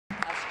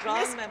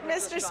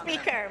Mr.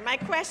 Speaker, my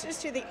question is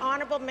to the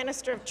Honourable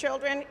Minister of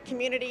Children,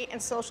 Community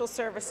and Social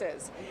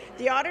Services.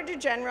 The Auditor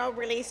General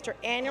released her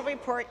annual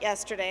report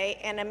yesterday,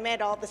 and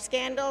amid all the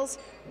scandals,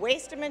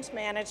 waste and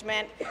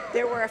mismanagement,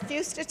 there were a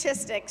few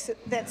statistics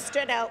that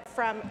stood out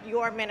from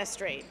your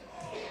ministry.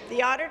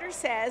 The Auditor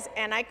says,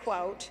 and I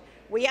quote,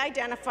 "We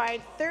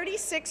identified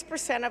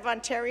 36% of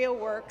Ontario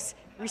Works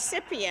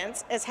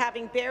recipients as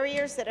having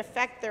barriers that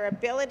affect their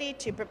ability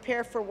to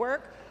prepare for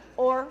work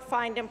or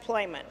find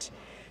employment.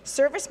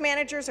 Service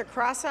managers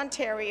across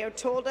Ontario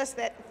told us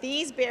that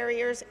these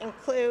barriers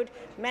include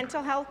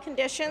mental health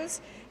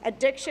conditions,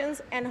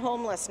 addictions, and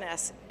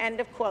homelessness."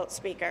 End of quote,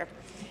 Speaker.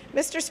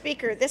 Mr.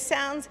 Speaker, this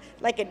sounds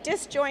like a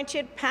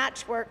disjointed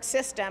patchwork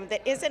system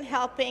that isn't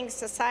helping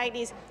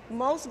society's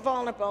most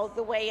vulnerable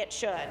the way it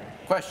should.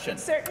 Question.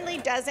 It certainly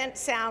doesn't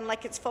sound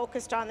like it's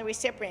focused on the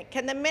recipient.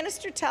 Can the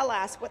minister tell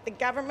us what the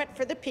Government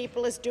for the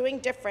People is doing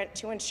different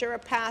to ensure a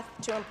path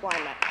to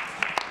employment?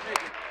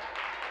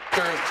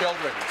 Minister of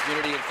Children,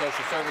 Community and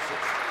Social Services.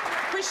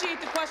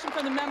 Appreciate the question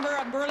from the member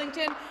of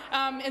Burlington,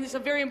 and it's a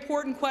very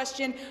important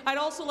question. I'd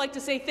also like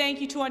to say thank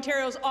you to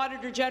Ontario's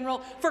Auditor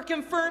General for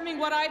confirming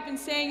what I've been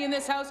saying in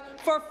this House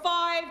for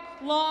 5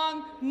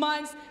 long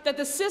months, that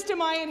the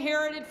system I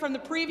inherited from the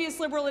previous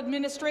Liberal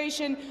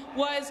administration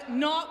was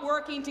not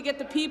working to get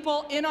the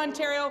people in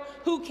Ontario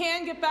who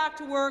can get back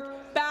to work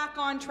back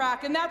on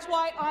track. And that's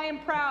why I am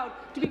proud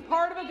to be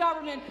part of a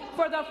government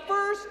for the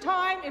first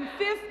time in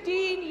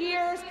 15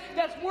 years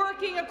that's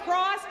working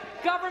across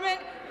government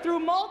through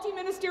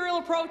multi-ministerial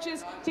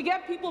approaches to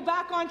get people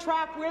back on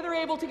track where they're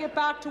able to get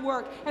back to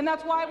work. And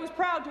that's why I was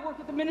proud to work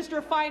with the Minister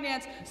of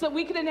Finance so that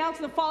we could announce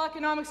in the fall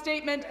economic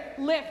statement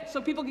LIFT, so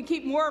people can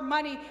keep more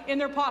money in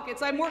their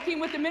pockets. I'm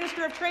working with the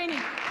Minister of Training,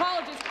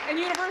 Colleges and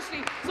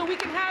University so we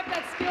can have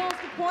that skills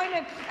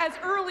deployment as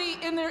early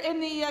in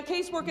the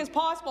casework as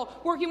possible.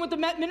 Working with the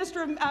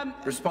Minister of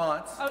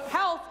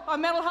Health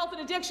on mental health and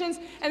addictions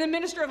and the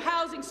Minister of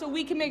Housing so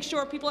we can make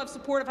sure people have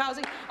supportive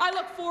housing. I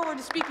look forward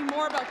to speaking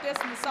more about this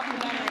in the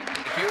supplementary.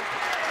 Thank you.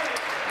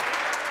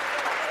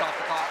 Stop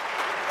the clock.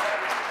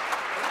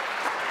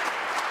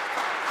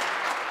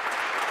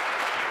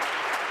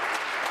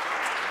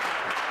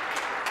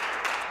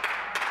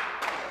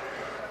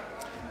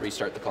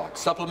 Restart the clock.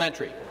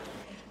 Supplementary.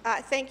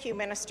 Thank you,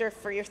 Minister,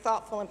 for your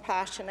thoughtful and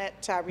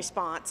passionate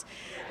response.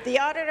 The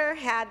Auditor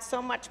had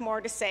so much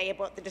more to say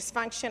about the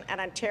dysfunction at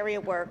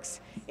Ontario Works.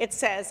 It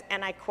says,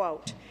 and I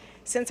quote,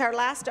 "Since our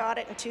last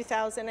audit in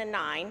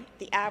 2009,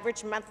 the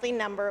average monthly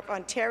number of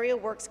Ontario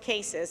Works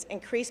cases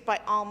increased by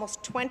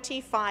almost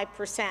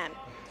 25%,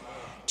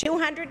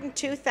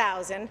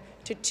 202,000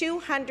 to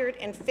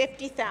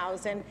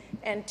 250,000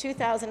 in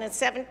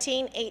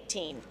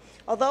 2017-18.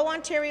 Although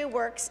Ontario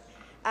Works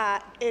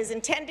is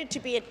intended to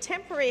be a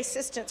temporary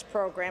assistance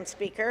program,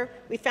 Speaker,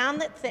 we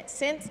found that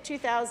since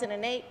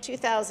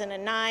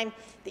 2008-2009,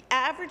 the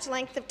average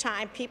length of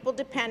time people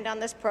depend on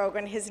this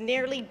program has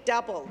nearly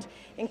doubled,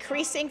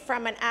 increasing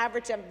from an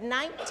average of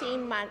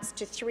 19 months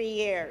to 3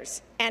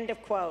 years." End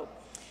of quote.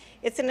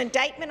 It's an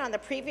indictment on the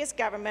previous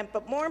government,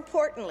 but more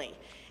importantly,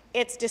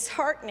 it's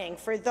disheartening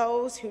for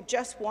those who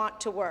just want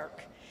to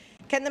work.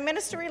 Can the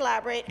minister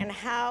elaborate on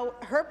how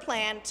her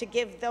plan to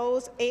give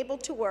those able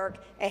to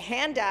work a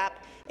hand up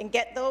and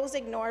get those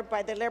ignored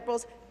by the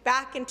Liberals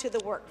back into the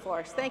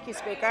workforce? Thank you,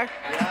 Speaker.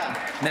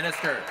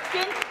 Minister.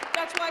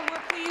 That's why we're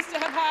pleased to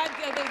have had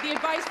the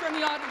advice from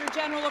the Auditor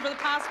General over the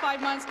past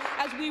 5 months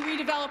as we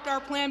redeveloped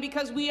our plan,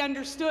 because we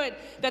understood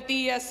that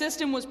the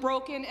system was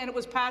broken and it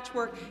was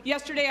patchwork.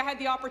 Yesterday, I had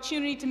the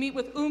opportunity to meet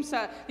with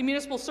UMSA, the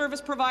municipal service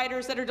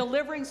providers that are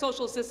delivering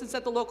social assistance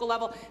at the local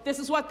level. This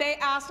is what they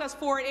asked us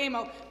for at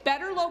AMO: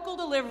 better local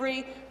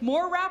delivery,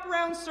 more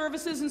wraparound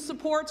services and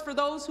supports for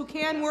those who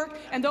can work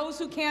and those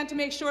who can, to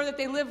make sure that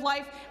they live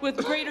life with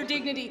greater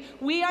dignity.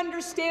 We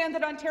understand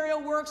that Ontario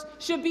Works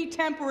should be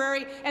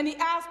temporary, and the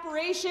aspiration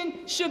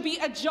should be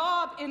a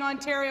job in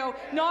Ontario,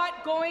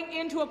 not going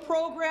into a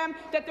program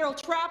that they'll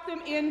trap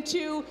them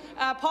into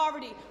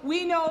poverty.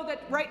 We know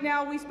that right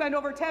now we spend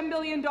over $10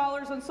 billion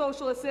on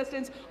social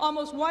assistance.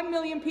 Almost 1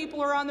 million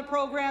people are on the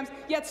programs,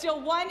 yet still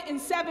 1 in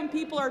 7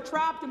 people are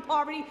trapped in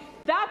poverty.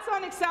 That's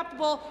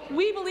unacceptable.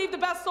 We believe the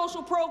best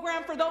social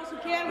program for those who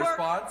can work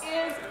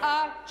is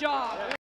a job.